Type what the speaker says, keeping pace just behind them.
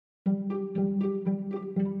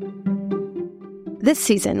This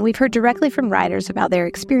season, we've heard directly from riders about their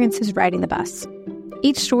experiences riding the bus.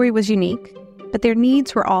 Each story was unique, but their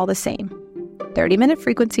needs were all the same. 30-minute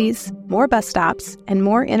frequencies, more bus stops, and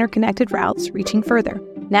more interconnected routes reaching further.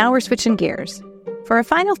 Now we're switching gears. For our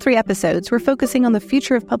final 3 episodes, we're focusing on the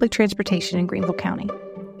future of public transportation in Greenville County.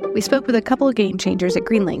 We spoke with a couple of game changers at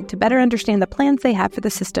Greenlink to better understand the plans they have for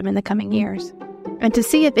the system in the coming years, and to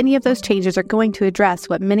see if any of those changes are going to address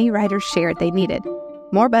what many riders shared they needed: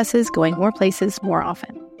 more buses going more places more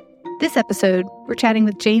often. This episode, we're chatting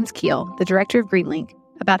with James Keel, the director of Greenlink,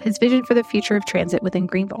 about his vision for the future of transit within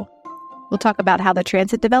Greenville. We'll talk about how the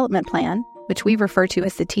Transit Development Plan, which we refer to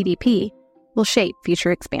as the TDP, will shape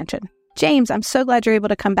future expansion. James, I'm so glad you're able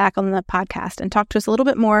to come back on the podcast and talk to us a little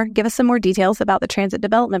bit more, give us some more details about the Transit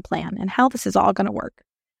Development Plan and how this is all going to work.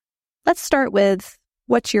 Let's start with,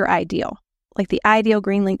 what's your ideal? Like the ideal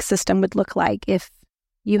Greenlink system would look like if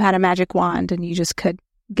you had a magic wand and you just could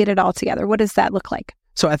get it all together. What does that look like?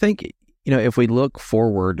 So I think, if we look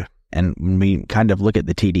forward and we kind of look at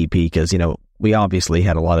the TDP, because, we obviously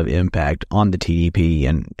had a lot of impact on the TDP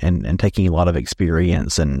and taking a lot of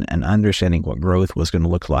experience and understanding what growth was going to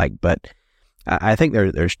look like. But I think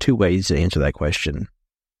there's 2 ways to answer that question.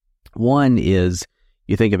 One is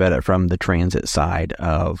you think about it from the transit side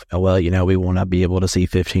of, we want to be able to see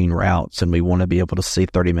 15 routes and we want to be able to see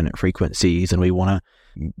 30-minute frequencies and we want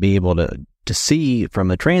to be able to see from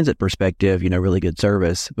the transit perspective, really good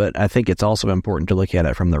service. But I think it's also important to look at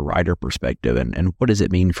it from the rider perspective and what does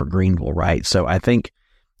it mean for Greenville, right? So I think,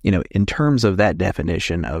 in terms of that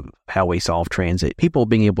definition of how we solve transit, people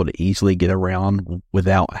being able to easily get around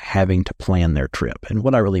without having to plan their trip. And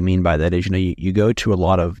what I really mean by that is, you go to a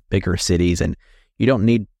lot of bigger cities and you don't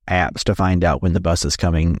need apps to find out when the bus is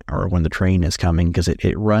coming or when the train is coming, because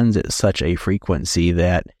it runs at such a frequency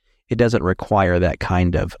that it doesn't require that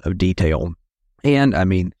kind of detail. And I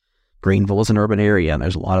mean, Greenville is an urban area, and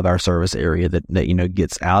there's a lot of our service area that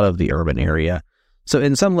gets out of the urban area. So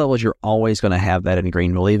in some levels, you're always going to have that in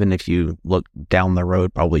Greenville, even if you look down the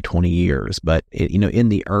road probably 20 years. But in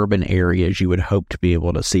the urban areas, you would hope to be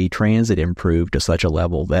able to see transit improve to such a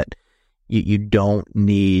level that you don't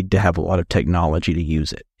need to have a lot of technology to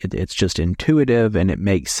use it. It's just intuitive and it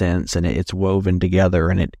makes sense and it's woven together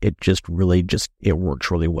and it works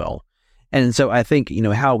really well. And so I think,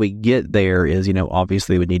 how we get there is,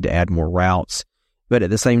 obviously we need to add more routes, but at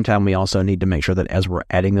the same time, we also need to make sure that as we're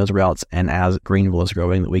adding those routes and as Greenville is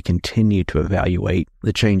growing, that we continue to evaluate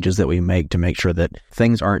the changes that we make to make sure that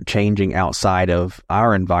things aren't changing outside of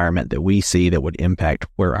our environment that we see that would impact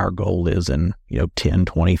where our goal is in, 10,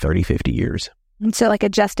 20, 30, 50 years. And so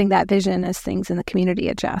adjusting that vision as things in the community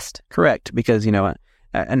adjust. Correct. Because,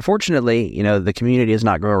 unfortunately, the community does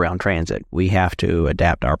not grow around transit. We have to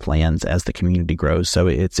adapt our plans as the community grows. So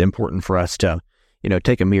it's important for us to,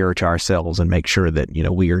 take a mirror to ourselves and make sure that,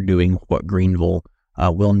 we are doing what Greenville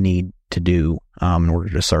will need to do in order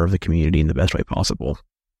to serve the community in the best way possible.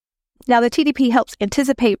 Now, the TDP helps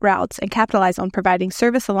anticipate routes and capitalize on providing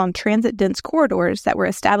service along transit-dense corridors that were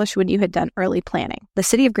established when you had done early planning. The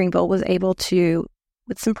city of Greenville was able to,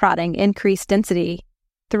 with some prodding, increase density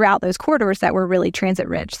throughout those corridors that were really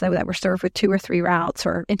transit-rich, so that were served with 2 or 3 routes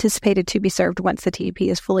or anticipated to be served once the TDP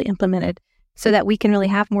is fully implemented, so that we can really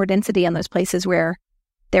have more density in those places where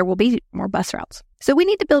there will be more bus routes. So we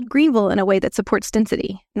need to build Greenville in a way that supports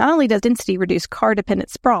density. Not only does density reduce car-dependent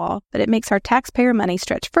sprawl, but it makes our taxpayer money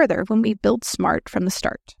stretch further when we build smart from the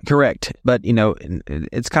start. Correct. But,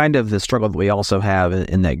 it's kind of the struggle that we also have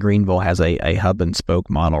in that Greenville has a hub and spoke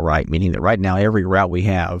model, right? Meaning that right now every route we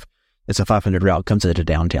have, it's a 500 route, comes into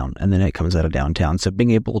downtown, and then it comes out of downtown. So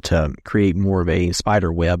being able to create more of a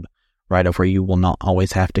spider web, right, of where you will not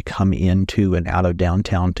always have to come into and out of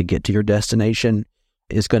downtown to get to your destination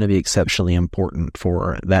is going to be exceptionally important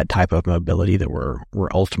for that type of mobility that we're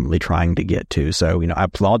ultimately trying to get to. So, I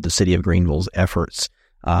applaud the city of Greenville's efforts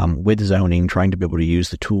with zoning, trying to be able to use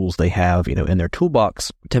the tools they have, in their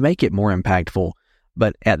toolbox to make it more impactful.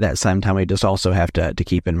 But at that same time, we just also have to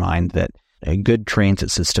keep in mind that a good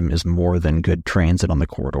transit system is more than good transit on the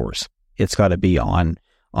corridors. It's got to be on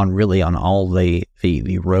all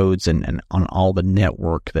the roads and on all the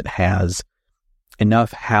network that has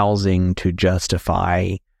enough housing to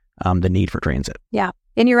justify the need for transit. Yeah.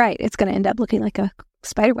 And you're right. It's going to end up looking like a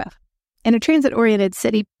spider web. In a transit-oriented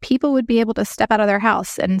city, people would be able to step out of their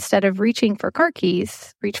house and instead of reaching for car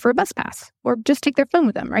keys, reach for a bus pass or just take their phone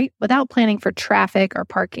with them, right? Without planning for traffic or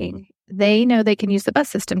parking. They know they can use the bus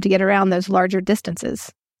system to get around those larger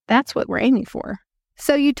distances. That's what we're aiming for.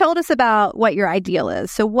 So you told us about what your ideal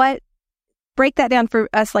is. So break that down for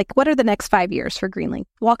us. What are the next 5 years for Greenlink?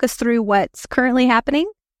 Walk us through what's currently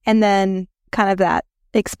happening and then kind of that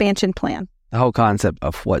expansion plan. the whole concept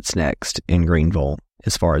of what's next in Greenville,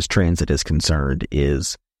 as far as transit is concerned,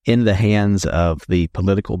 is in the hands of the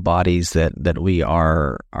political bodies that we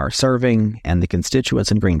are serving and the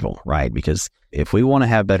constituents in Greenville, right? Because if we want to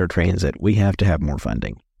have better transit, we have to have more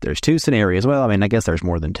funding. There's two scenarios. Well, I mean, I guess there's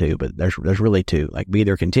more than two, but there's really two. Like, we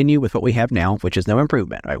either continue with what we have now, which is no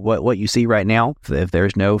improvement, right? What you see right now, if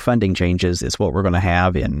there's no funding changes, is what we're going to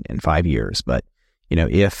have in 5 years. But,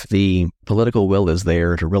 if the political will is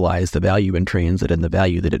there to realize the value in transit and the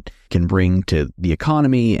value that it can bring to the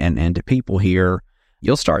economy and to people here,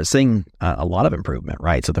 you'll start seeing a lot of improvement,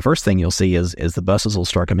 right? So the first thing you'll see is the buses will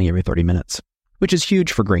start coming every 30 minutes, which is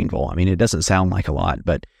huge for Greenville. I mean, it doesn't sound like a lot,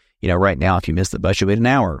 but right now, if you miss the bus, you wait an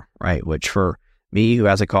hour, right? Which for me who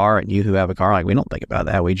has a car and you who have a car, like, we don't think about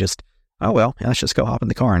that. We just, let's just go hop in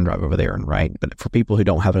the car and drive over there, and right. But for people who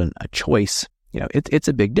don't have a choice, it's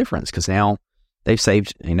a big difference, because now they've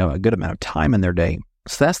saved, a good amount of time in their day.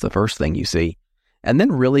 So that's the first thing you see. And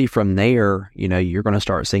then really from there, you're going to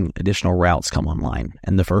start seeing additional routes come online.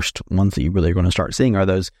 And the first ones that you really are going to start seeing are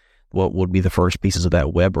those, what would be the first pieces of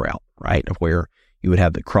that web route, right? Of where you would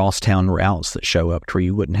have the crosstown routes that show up to where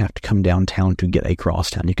you wouldn't have to come downtown to get a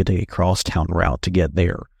crosstown. You could take a crosstown route to get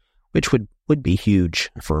there, which would be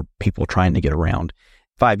huge for people trying to get around.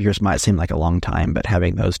 5 years might seem like a long time, but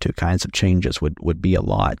having those two kinds of changes would be a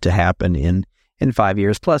lot to happen in 5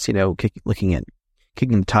 years. Plus, looking at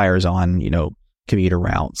kicking the tires on, commuter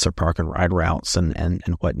routes or park and ride routes and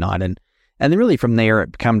whatnot. And then really from there,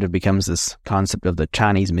 it becomes this concept of the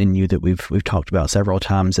Chinese menu that we've talked about several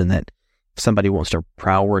times, and that if somebody wants to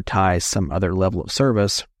prioritize some other level of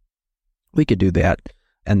service, we could do that.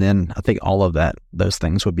 And then I think all of those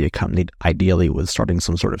things would be accompanied ideally with starting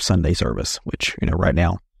some sort of Sunday service, which, right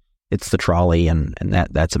now it's the trolley and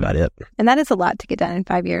that's about it. And that is a lot to get done in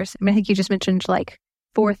 5 years. I mean, I think you just mentioned like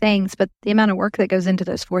 4 things, but the amount of work that goes into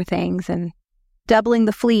those 4 things, and doubling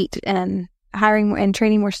the fleet and hiring and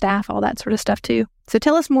training more staff, all that sort of stuff too. So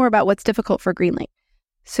tell us more about what's difficult for Greenlink.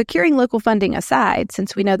 Securing local funding aside,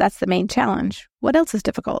 since we know that's the main challenge, what else is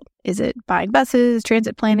difficult? Is it buying buses,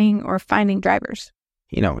 transit planning, or finding drivers?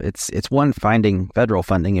 It's one, finding federal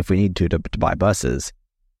funding if we need to buy buses.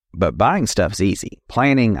 But buying stuff's easy.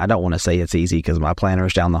 Planning, I don't want to say it's easy because my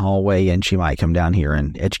planner's down the hallway and she might come down here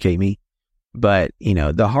and educate me. But,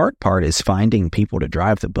 the hard part is finding people to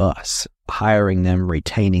drive the bus, hiring them,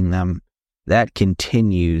 retaining them. That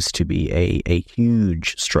continues to be a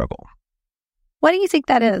huge struggle. Why do you think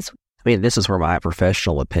that is? I mean, this is where my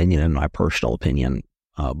professional opinion and my personal opinion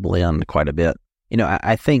blend quite a bit.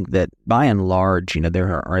 I think that by and large,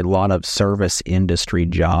 there are a lot of service industry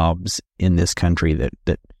jobs in this country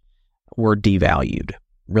that were devalued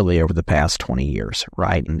really over the past 20 years,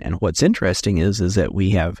 right? And what's interesting is that we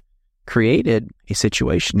have created a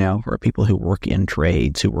situation now where people who work in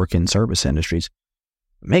trades, who work in service industries,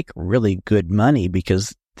 make really good money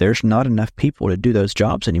because there's not enough people to do those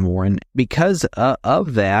jobs anymore. And because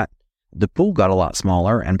of that, the pool got a lot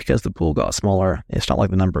smaller. And because the pool got smaller, it's not like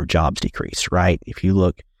the number of jobs decreased, right? If you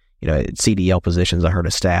look, at CDL positions, I heard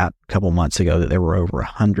a stat a couple months ago that there were over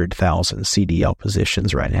 100,000 CDL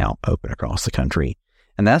positions right now open across the country.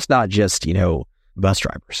 And that's not just, bus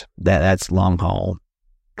drivers. That's long haul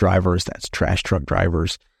drivers, that's trash truck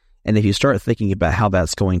drivers. And if you start thinking about how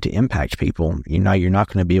that's going to impact people, you're not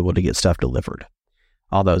going to be able to get stuff delivered.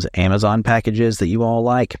 All those Amazon packages that you all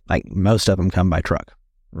like most of them come by truck,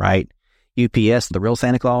 right? UPS, the real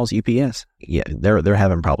Santa Claus, UPS, yeah, they're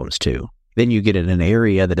having problems too. Then you get in an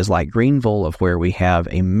area that is like Greenville, of where we have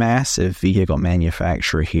a massive vehicle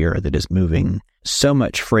manufacturer here that is moving so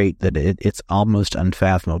much freight that it's almost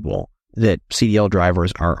unfathomable that CDL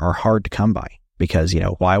drivers are hard to come by. Because,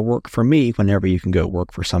 why work for me whenever you can go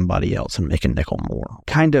work for somebody else and make a nickel more?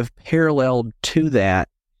 Kind of paralleled to that,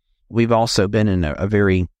 we've also been in a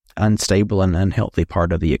very unstable and unhealthy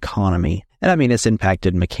part of the economy. And I mean, it's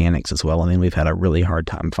impacted mechanics as well. I mean, we've had a really hard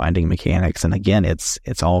time finding mechanics. And again, it's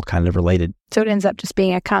all kind of related. So it ends up just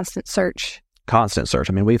being a constant search. Constant search.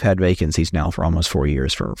 I mean, we've had vacancies now for almost 4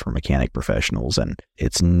 years for mechanic professionals, and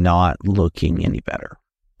it's not looking any better.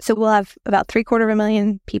 So we'll have about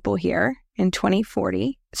 750,000 people here in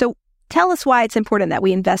 2040. So tell us why it's important that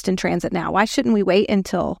we invest in transit now. Why shouldn't we wait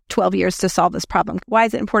until 12 years to solve this problem? Why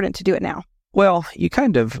is it important to do it now? Well, you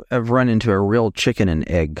kind of have run into a real chicken and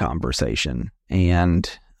egg conversation. And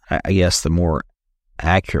I guess the more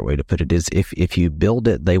accurate way to put it is if you build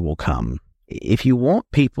it, they will come. If you want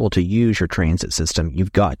people to use your transit system,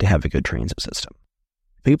 you've got to have a good transit system.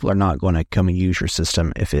 People are not going to come and use your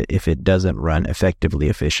system if it doesn't run effectively,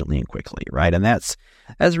 efficiently, and quickly, right? And that's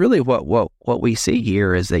really what we see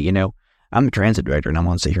here is that, I'm the transit director, and I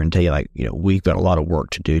want to sit here and tell you, we've got a lot of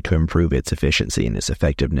work to do to improve its efficiency and its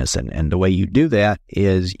effectiveness. And the way you do that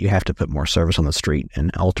is you have to put more service on the street,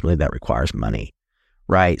 and ultimately that requires money,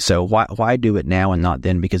 right? So why do it now and not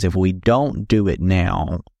then? Because if we don't do it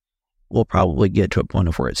now, we'll probably get to a point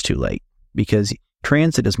of where it's too late. Because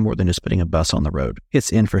transit is more than just putting a bus on the road.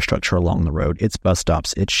 It's infrastructure along the road. It's bus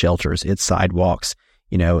stops. It's shelters. It's sidewalks.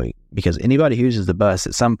 Because anybody who uses the bus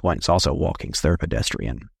at some point is also walking, so they're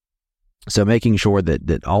pedestrian. So making sure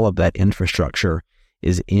that all of that infrastructure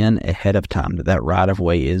is in ahead of time, that right of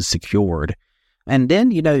way is secured. And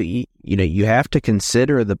then, you have to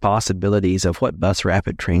consider the possibilities of what bus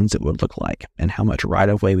rapid transit would look like and how much right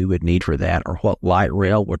of way we would need for that, or what light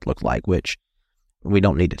rail would look like, which we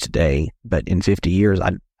don't need it today. But in 50 years,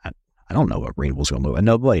 I don't know what Greenville's going to look like.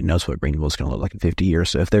 Nobody knows what Greenville's going to look like in 50 years.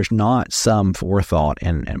 So if there's not some forethought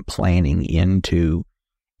and planning into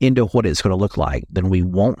what it's going to look like, then we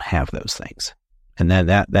won't have those things. And then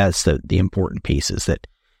that's the important piece, is that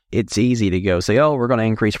it's easy to go say, oh, we're going to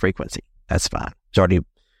increase frequency. That's fine. There's already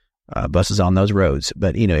buses on those roads.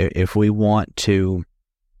 But, if we want to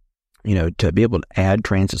be able to add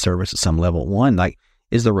transit service at some level, one,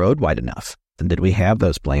 is the road wide enough? And did we have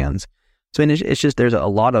those plans? So it's just, there's a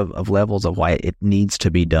lot of levels of why it needs to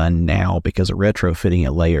be done now, because of retrofitting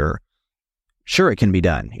it later. Sure, it can be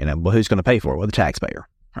done. Well, who's going to pay for it? Well, the taxpayer,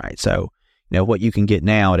 right? So, what you can get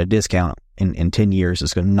now at a discount in 10 years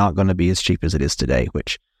is not going to be as cheap as it is today,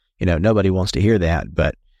 which, nobody wants to hear that.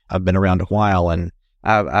 But I've been around a while, and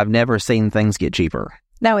I've never seen things get cheaper.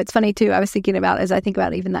 No, it's funny too. I was thinking about, as I think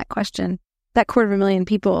about even that question, that 250,000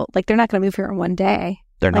 people, they're not going to move here in one day.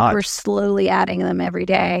 They're not. We're slowly adding them every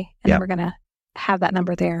day, and then we're going to have that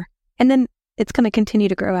number there. And then it's going to continue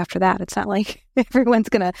to grow after that. It's not like everyone's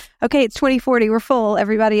going to, okay, it's 2040, we're full,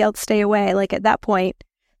 everybody else stay away. At that point,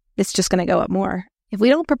 it's just going to go up more. If we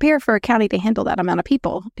don't prepare for a county to handle that amount of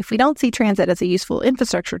people, if we don't see transit as a useful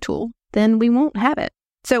infrastructure tool, then we won't have it.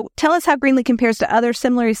 So tell us how Greenlink compares to other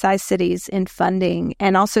similarly sized cities in funding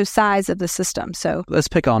and also size of the system. So let's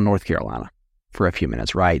pick on North Carolina for a few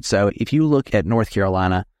minutes, right? So if you look at North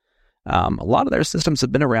Carolina, a lot of their systems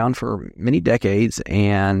have been around for many decades,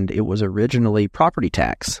 and it was originally property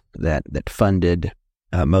tax that funded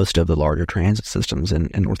most of the larger transit systems in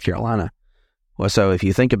North Carolina. Well, so if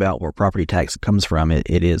you think about where property tax comes from, it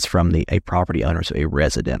is from a property owner, so a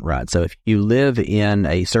resident, right? So if you live in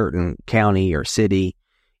a certain county or city,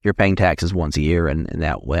 you're paying taxes once a year, and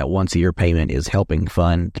that once a year payment is helping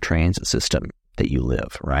fund the transit system that you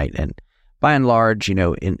live, right? And by and large,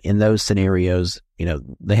 in those scenarios,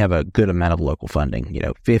 they have a good amount of local funding.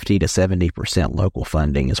 50 to 70% local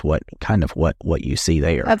funding is what you see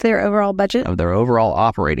there. Of their overall budget? Of their overall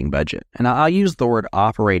operating budget. And I'll use the word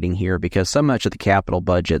operating here because so much of the capital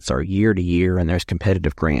budgets are year to year, and there's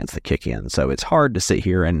competitive grants that kick in. So it's hard to sit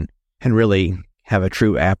here and really have a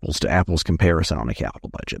true apples to apples comparison on a capital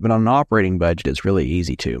budget. But on an operating budget, it's really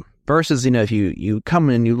easy to. Versus, if you come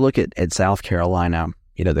and you look at South Carolina,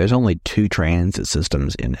 there's only 2 transit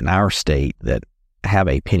systems in our state that have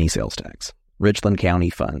a penny sales tax. Richland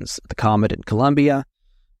County funds the Comet in Columbia,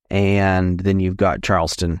 and then you've got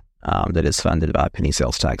Charleston that is funded by a penny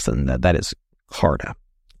sales tax, and that is CARTA.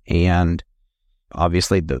 And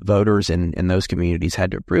obviously the voters in those communities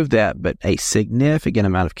had to approve that, but a significant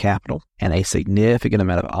amount of capital and a significant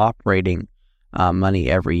amount of operating money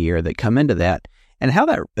every year that come into that. And how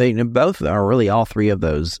that, both are really, all 3 of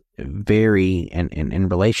those vary in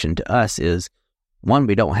relation to us is, one,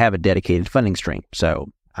 we don't have a dedicated funding stream. So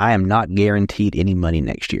I am not guaranteed any money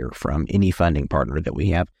next year from any funding partner that we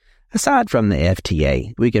have. Aside from the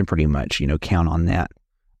FTA, we can pretty much, count on that.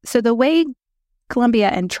 So the way Columbia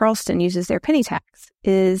and Charleston uses their penny tax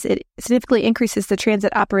is it significantly increases the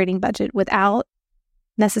transit operating budget without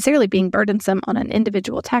necessarily being burdensome on an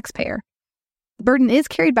individual taxpayer. The burden is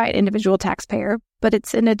carried by an individual taxpayer, but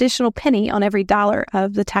it's an additional penny on every dollar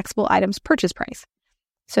of the taxable item's purchase price.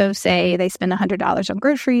 So say they spend $100 on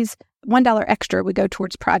groceries, $1 extra would go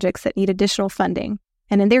towards projects that need additional funding.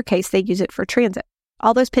 And in their case, they use it for transit.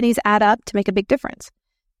 All those pennies add up to make a big difference.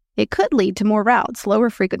 It could lead to more routes, lower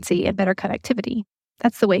frequency, and better connectivity.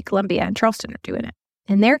 That's the way Columbia and Charleston are doing it.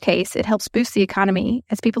 In their case, it helps boost the economy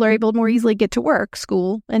as people are able to more easily get to work,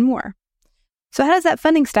 school, and more. So how does that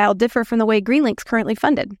funding style differ from the way Greenlink's currently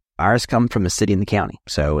funded? Ours come from the city and the county.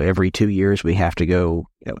 So every 2 years, we have to go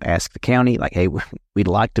ask the county, hey, we'd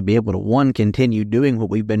like to be able to, one, continue doing what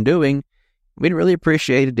we've been doing. We'd really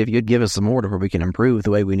appreciate it if you'd give us some order where we can improve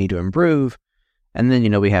the way we need to improve. And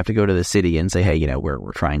then, we have to go to the city and say, hey,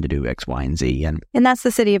 we're trying to do X, Y, and Z. And that's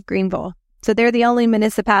the city of Greenville. So they're the only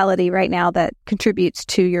municipality right now that contributes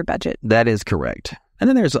to your budget. That is correct. And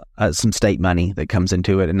then there's some state money that comes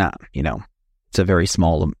into it, and not, it's a very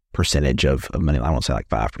small percentage of money. I won't say like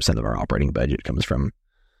 5% of our operating budget comes from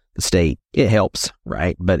the state. It helps,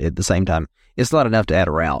 right? But at the same time, it's not enough to add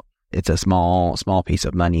a route. It's a small piece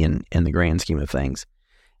of money in the grand scheme of things.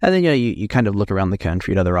 And then, you kind of look around the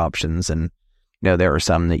country at other options, and, there are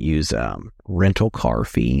some that use rental car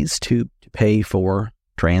fees to pay for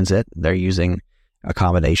transit. They're using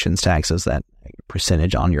accommodations taxes, that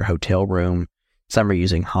percentage on your hotel room. Some are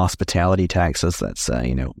using hospitality taxes, that's,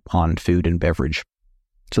 on food and beverage.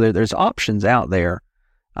 So there's options out there.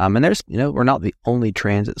 And there's, we're not the only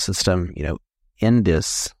transit system, in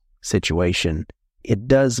this situation. It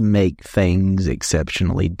does make things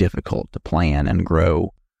exceptionally difficult to plan and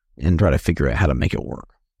grow and try to figure out how to make it work.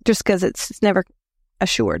 Just because it's never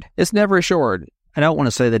assured. It's never assured. I don't want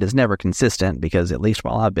to say that it's never consistent, because at least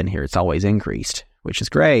while I've been here, it's always increased, which is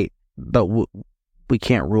great. But we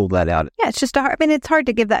can't rule that out. Yeah, it's just it's hard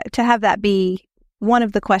to have that be one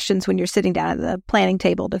of the questions when you're sitting down at the planning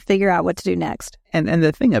table to figure out what to do next. And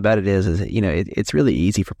the thing about it is it's really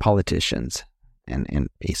easy for politicians and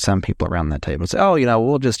some people around that table to say, oh,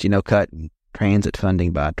 we'll just, cut transit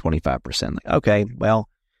funding by 25%. Like, okay, well,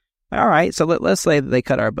 all right. So let's say that they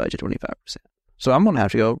cut our budget 25%. So I'm going to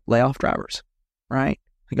have to go lay off drivers, right?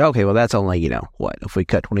 Like, okay, well, that's only, what? If we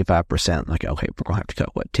cut 25%, like, okay, we're going to have to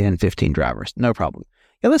cut, 10, 15 drivers? No problem.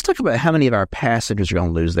 Yeah, let's talk about how many of our passengers are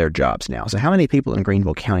going to lose their jobs now. So how many people in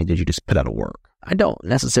Greenville County did you just put out of work? I don't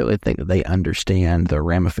necessarily think that they understand the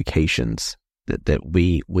ramifications that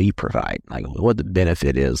we provide, like what the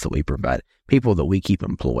benefit is that we provide, people that we keep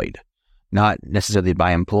employed, not necessarily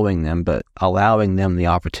by employing them, but allowing them the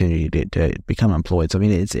opportunity to become employed. So,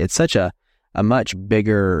 it's such a much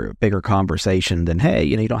bigger conversation than, hey,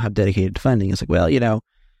 you don't have dedicated funding. It's like, well,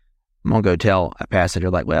 I'm going to go tell a passenger,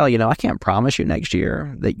 like, well, I can't promise you next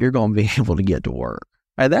year that you're going to be able to get to work.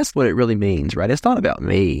 Right? That's what it really means, right? It's not about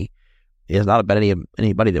me. It's not about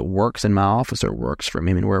anybody that works in my office or works for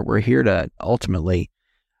me. We're here to ultimately,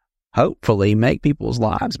 hopefully, make people's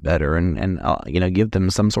lives better and give them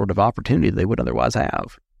some sort of opportunity they would otherwise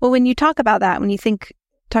have. Well, when you talk about that, when you think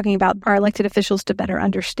talking about our elected officials to better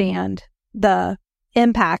understand the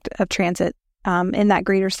impact of transit in that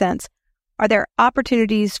greater sense, are there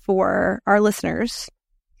opportunities for our listeners?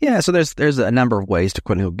 Yeah, so there's a number of ways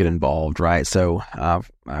to get involved, right? So,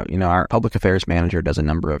 our public affairs manager does a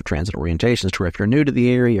number of transit orientations to where if you're new to the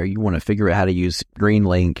area or you want to figure out how to use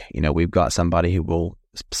Greenlink, we've got somebody who will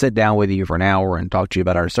sit down with you for an hour and talk to you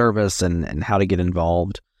about our service and how to get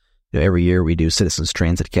involved. Every year we do Citizens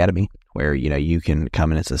Transit Academy, where, you can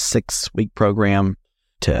come in. It's a 6-week program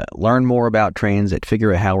to learn more about transit,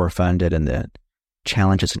 figure out how we're funded and the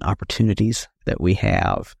challenges and opportunities that we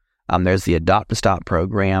have. There's the Adopt a Stop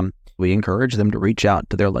program. We encourage them to reach out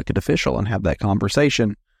to their elected official and have that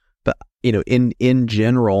conversation. But, in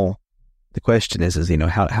general, the question is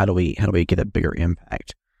how do we get a bigger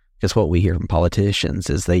impact? Because what we hear from politicians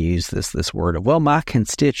is they use this word of, well, my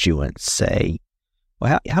constituents say.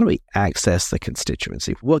 Well, how do we access the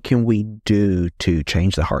constituency? What can we do to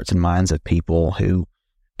change the hearts and minds of people who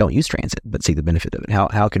don't use transit but see the benefit of it?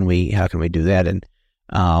 How can we do that? And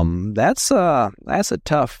that's a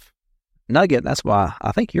tough nugget. That's why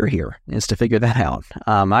I think you're here, is to figure that out.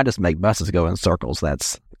 I just make buses go in circles.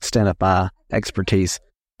 That's the extent of my expertise.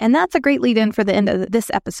 And that's a great lead in for the end of this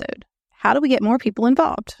episode. How do we get more people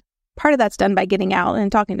involved? Part of that's done by getting out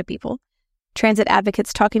and talking to people. Transit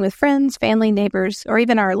advocates talking with friends, family, neighbors, or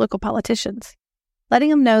even our local politicians, letting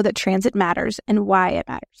them know that transit matters and why it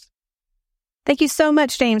matters. Thank you so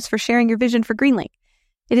much, James, for sharing your vision for Greenlink.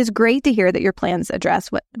 It is great to hear that your plans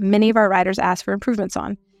address what many of our riders ask for improvements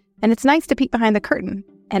on. And it's nice to peek behind the curtain,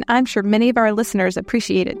 and I'm sure many of our listeners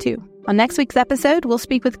appreciate it too. On next week's episode, we'll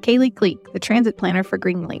speak with Keel, the transit planner for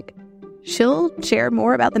Greenlink. She'll share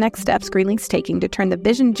more about the next steps Greenlink's taking to turn the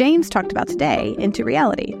vision James talked about today into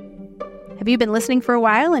reality. Have you been listening for a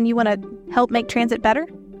while and you want to help make transit better?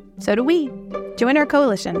 So do we. Join our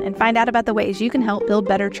coalition and find out about the ways you can help build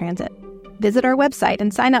better transit. Visit our website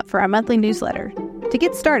and sign up for our monthly newsletter. To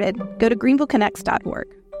get started, go to greenvilleconnects.org.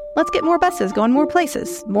 Let's get more buses going more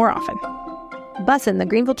places, more often. Bussin', the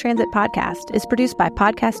Greenville Transit Podcast, is produced by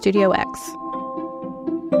Podcast Studio X.